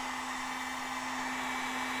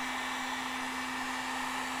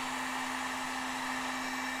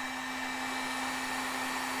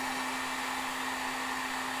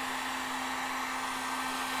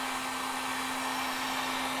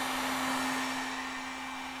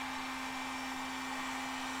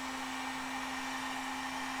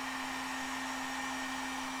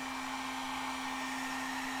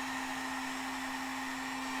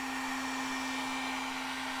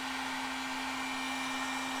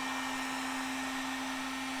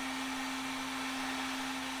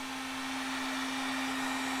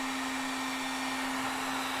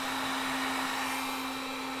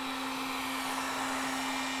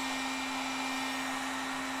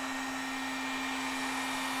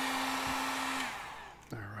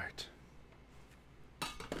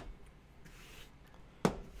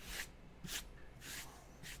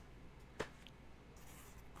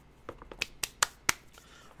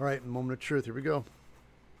 All right, moment of truth. Here we go.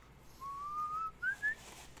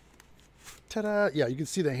 Ta-da! Yeah, you can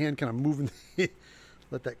see the hand kind of moving.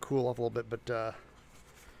 Let that cool off a little bit, but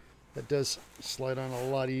that does slide on a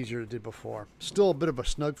lot easier than it did before. Still a bit of a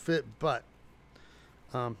snug fit, but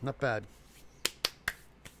not bad.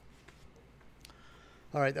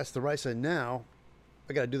 All right, that's the right side. Now,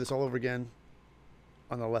 I got to do this all over again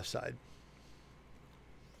on the left side.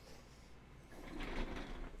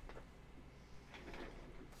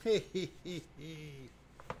 All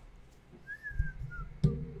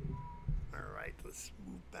right, let's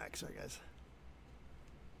move back. Sorry, guys.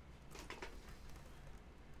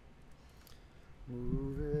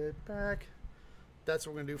 Move it back. That's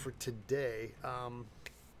what we're going to do for today.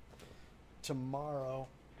 Tomorrow,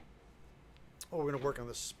 we're going to work on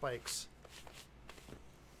the spikes.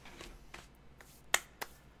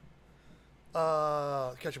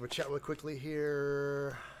 Catch up with chat real quickly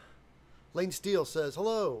here. Lane Steele says,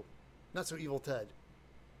 hello, not so evil Ted.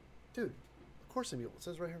 Dude, of course I'm evil. It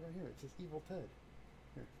says right here, It says evil Ted.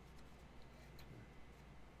 Here.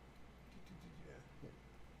 Yeah.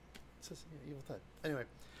 It says evil Ted. Anyway,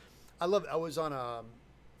 I love it. I was on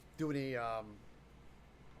doing a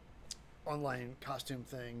online costume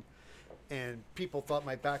thing, and people thought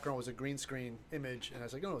my background was a green screen image, and I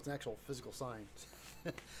was like, no, it's an actual physical sign.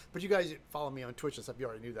 But you guys follow me on Twitch and stuff, you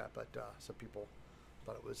already knew that, but some people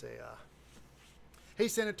thought it was a... Hey,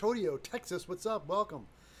 San Antonio, Texas, what's up? Welcome.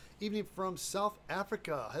 Evening from South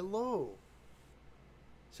Africa. Hello.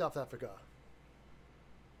 South Africa.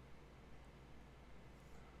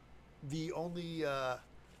 The only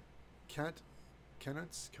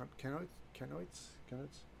canoids.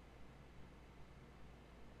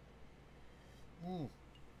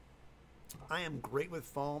 I am great with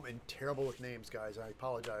foam and terrible with names, guys. I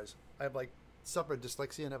apologize. I have like suffered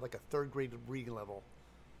dyslexia and I have like a third grade reading level.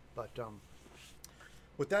 But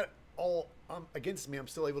with that all against me, I'm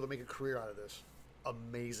still able to make a career out of this.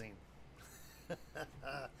 Amazing. Let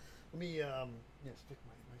me stick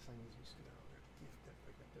my sign.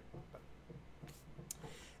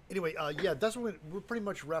 Anyway, yeah, that's what we're pretty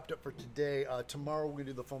much wrapped up for today. Tomorrow we're gonna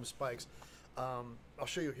do the foam spikes. I'll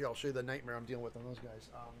show you here. I'll show you the nightmare I'm dealing with on those guys.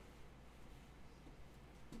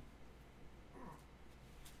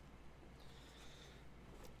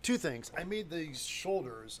 Two things. I made these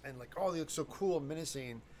shoulders and like, oh, they look so cool and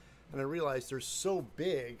menacing, and I realized they're so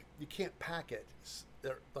big you can't pack it.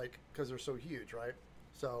 They're like because they're so huge, right?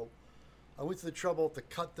 So I went to the trouble to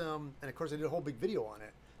cut them, and of course I did a whole big video on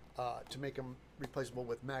it to make them replaceable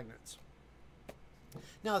with magnets.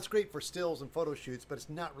 Now it's great for stills and photo shoots, but it's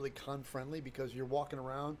not really con friendly because you're walking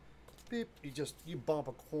around, beep, you bump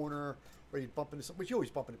a corner or you bump into something, which you always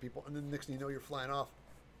bump into people, and then the next thing you know you're flying off.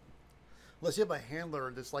 Unless you have a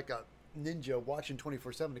handler that's like a ninja watching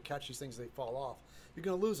 24/7 to catch these things as they fall off, you're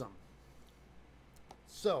going to lose them.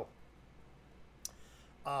 So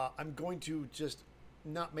I'm going to just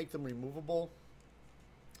not make them removable.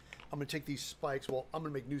 I'm going to take these spikes. Well, I'm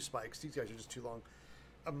going to make new spikes. These guys are just too long.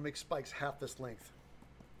 I'm going to make spikes half this length.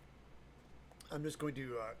 I'm just going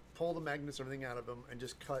to pull the magnets, everything out of them, and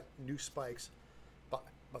just cut new spikes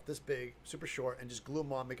about this big, super short, and just glue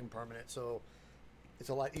them on, make them permanent. So it's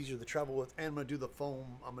a lot easier to travel with. And I'm going to do the foam.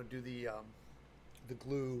 I'm going to do the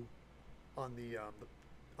glue on the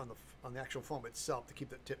actual foam itself to keep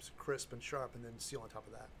the tips crisp and sharp, and then seal on top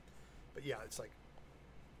of that. But yeah,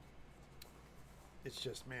 it's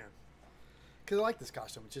just, man, because I like this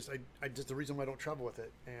costume. It's just I just the reason why I don't travel with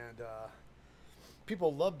it. And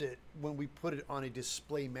people loved it when we put it on a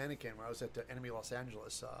display mannequin when I was at the Enemy Los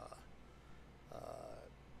Angeles.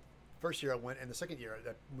 First year I went, and the second year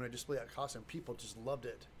when I displayed that costume, people just loved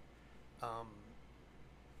it.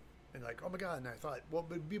 And like, oh my god! And I thought, well,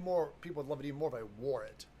 it'd be more, people would love it even more if I wore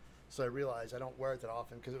it. So I realized I don't wear it that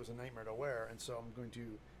often because it was a nightmare to wear, and so I'm going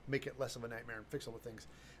to make it less of a nightmare and fix all the things.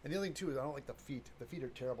 And the other thing too is I don't like the feet. The feet are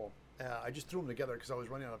terrible. I just threw them together because I was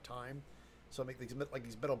running out of time. So I make these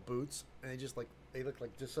metal boots, and they look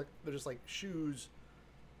like they're just like shoes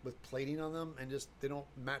with plating on them, and just they don't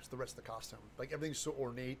match the rest of the costume. Like everything's so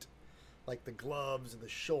ornate, like the gloves and the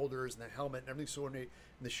shoulders and the helmet, and everything's so ornate,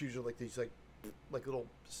 and the shoes are like these like little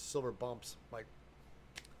silver bumps. Like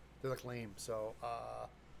they look lame. So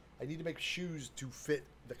I need to make shoes to fit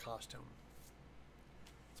the costume.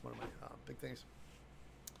 It's one of my big things.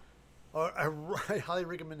 I highly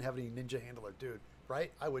recommend having a ninja handler, dude.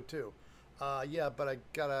 Right? I would too. Yeah, but I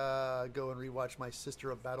gotta go and rewatch my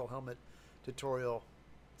Sister of Battle helmet tutorial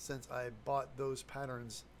since I bought those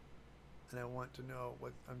patterns, and I want to know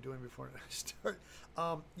what I'm doing before I start.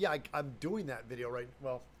 Yeah, I'm doing that video right.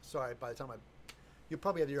 Well, sorry. By the time you'll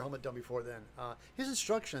probably have your helmet done before then. His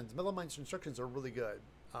instructions, Metal Mind's instructions are really good.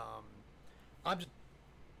 I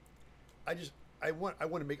want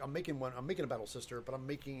to make. I'm making one. I'm making a Battle Sister, but I'm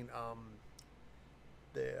making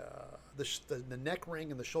the neck ring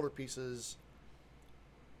and the shoulder pieces.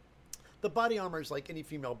 The body armor is like any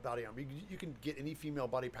female body armor. You can get any female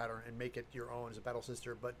body pattern and make it your own as a Battle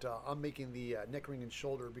Sister. But I'm making the neck ring and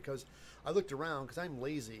shoulder because I looked around because I'm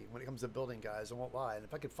lazy when it comes to building, guys. I won't lie. And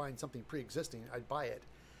if I could find something pre-existing, I'd buy it.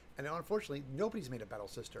 And unfortunately, nobody's made a Battle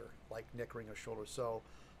Sister like neck ring or shoulder. So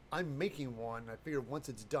I'm making one. I figured once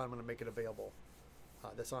it's done, I'm going to make it available.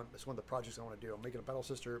 That's one of the projects I want to do. I'm making a Battle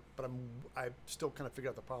Sister, but I still kind of figure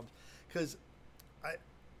out the problems because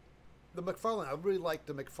the McFarlane, I really like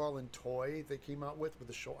the McFarlane toy they came out with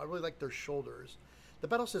the shoulder. I really like their shoulders. The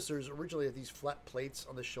Battle Sisters originally had these flat plates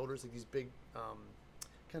on the shoulders, like these big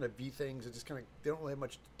kind of V things. It just kind of, they don't really have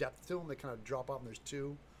much depth to them. They kind of drop off, and there's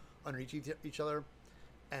two underneath each other.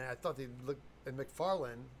 And I thought they looked, and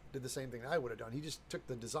McFarlane did the same thing I would have done. He just took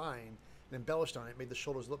the design and embellished on it, made the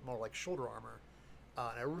shoulders look more like shoulder armor.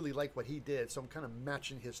 And I really like what he did, so I'm kind of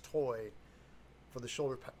matching his toy for the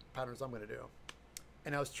shoulder patterns I'm going to do.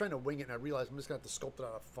 And I was trying to wing it, and I realized I'm just going to have to sculpt it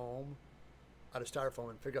out of foam, out of styrofoam,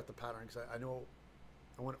 and figure out the pattern because I know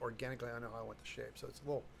I want it organically. I know how I want the shape, so it's a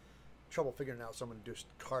little trouble figuring it out, so I'm going to just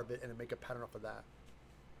carve it and then make a pattern off of that.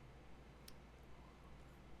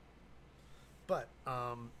 But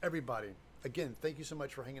everybody, again, thank you so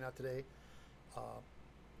much for hanging out today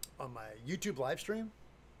on my YouTube live stream.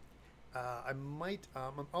 I might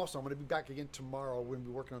also, I'm going to be back again tomorrow. We're going to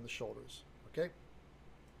be working on the shoulders. Okay.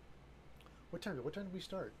 What time did we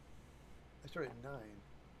start? I started at 9.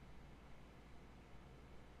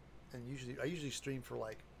 And I usually stream for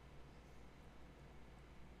like,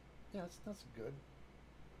 yeah, that's good.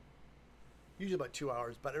 Usually about 2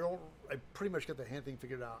 hours, but I pretty much got the hand thing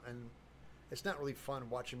figured out, and it's not really fun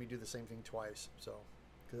watching me do the same thing twice. So,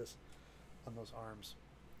 because on those arms,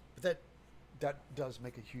 but that does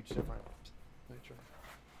make a huge difference. Let me try.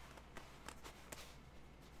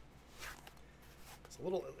 It's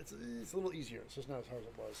a little easier. It's just not as hard as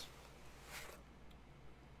it was.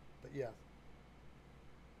 But yeah.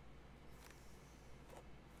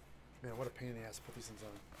 Man, what a pain in the ass to put these things on.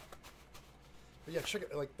 But yeah, check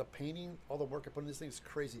it. Like the painting, all the work I put in this thing is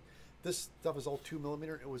crazy. This stuff is all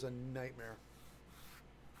 2mm. It was a nightmare.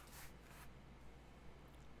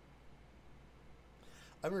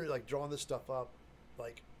 I remember like drawing this stuff up.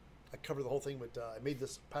 Like I covered the whole thing with. I made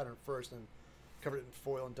this pattern first and covered it in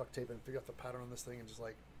foil and duct tape and figured out the pattern on this thing and just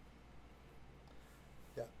like.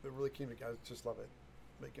 Yeah, it really came together. I just love it.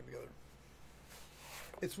 Make it together.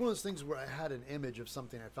 It's one of those things where I had an image of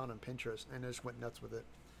something I found on Pinterest and I just went nuts with it.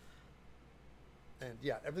 And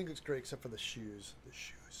yeah, everything looks great except for the shoes. The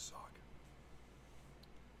shoes suck.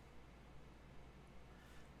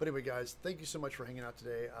 But anyway, guys, thank you so much for hanging out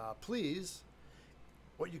today. Please,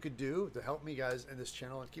 what you could do to help me, guys, in this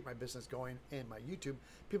channel and keep my business going and my YouTube,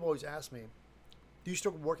 people always ask me, do you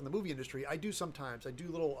still work in the movie industry? I do sometimes. I do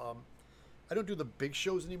little, I don't do the big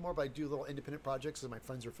shows anymore, but I do little independent projects because my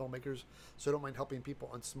friends are filmmakers, so I don't mind helping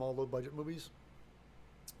people on small, low-budget movies.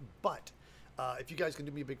 But if you guys can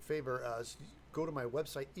do me a big favor, go to my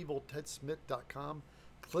website, eviltedsmith.com,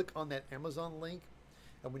 click on that Amazon link,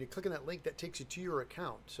 and when you click on that link, that takes you to your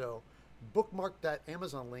account. So bookmark that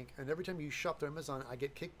Amazon link, and every time you shop through Amazon, I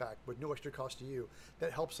get kickback with no extra cost to you.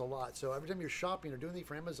 That helps a lot. So every time you're shopping or doing anything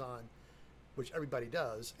for Amazon, which everybody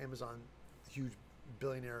does, Amazon, huge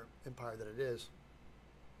billionaire empire that it is,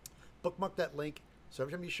 bookmark that link. So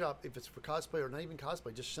every time you shop, if it's for cosplay or not even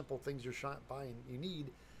cosplay, just simple things you're buying you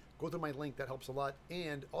need, go through my link. That helps a lot.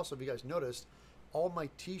 And also, if you guys noticed, all my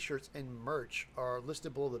t-shirts and merch are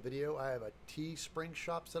listed below the video. I have a Teespring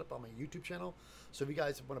shop set up on my YouTube channel. So if you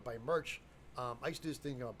guys want to buy merch, I used to do this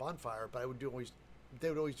thing on a bonfire, but they would always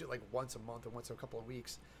do it like once a month or once a couple of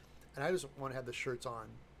weeks. And I just want to have the shirts on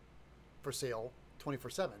for sale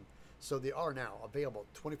 24/7. So they are now available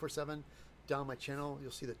 24/7 down my channel.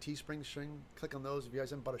 You'll see the Teespring string. Click on those. If you guys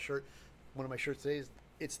haven't bought a shirt, one of my shirts today is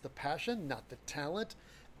 "It's the passion, not the talent,"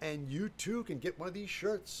 and you too can get one of these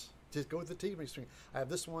shirts. Just go with the Teespring string. I have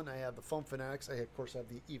this one. I have the Foam Fanatics. Of course, have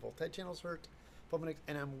the Evil Ted channel shirt, Foam Fanatics,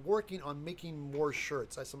 and I'm working on making more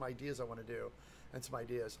shirts. I have some ideas I want to do, and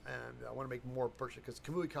I want to make more purchase because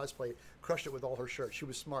Kamui Cosplay crushed it with all her shirts. She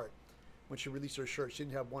was smart. When she released her shirt, she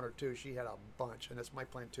didn't have one or two, she had a bunch, and that's my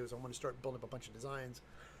plan too. So I'm going to start building up a bunch of designs,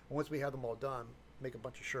 and once we have them all done, make a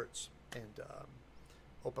bunch of shirts and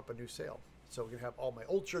open up a new sale. So we're going to have all my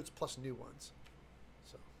old shirts plus new ones.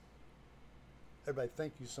 So everybody,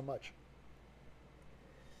 thank you so much.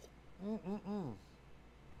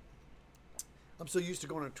 I'm so used to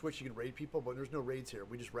going on Twitch, you can raid people, but there's no raids here.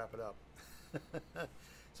 We just wrap it up.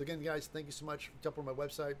 So again, guys, thank you so much. Jump on my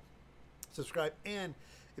website, subscribe, and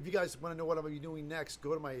if you guys want to know what I'm going to be doing next,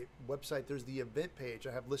 go to my website. There's the event page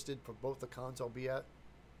I have listed for both the cons I'll be at.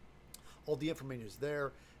 All the information is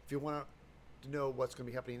there. If you want to know what's going to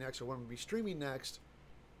be happening next or what I'm going to be streaming next,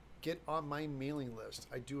 get on my mailing list.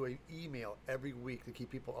 I do an email every week to keep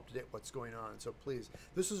people up to date what's going on. So please,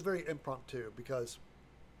 this is very impromptu because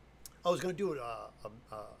I was going to do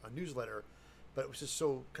a newsletter, but it was just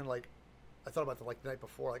so kind of like, I thought about it like the night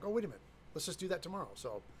before, like, oh, wait a minute, let's just do that tomorrow.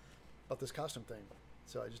 So about this costume thing.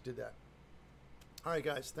 So I just did that. All right,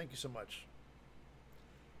 guys, thank you so much.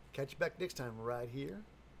 Catch you back next time right here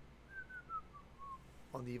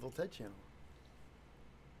on the Evil Ted channel.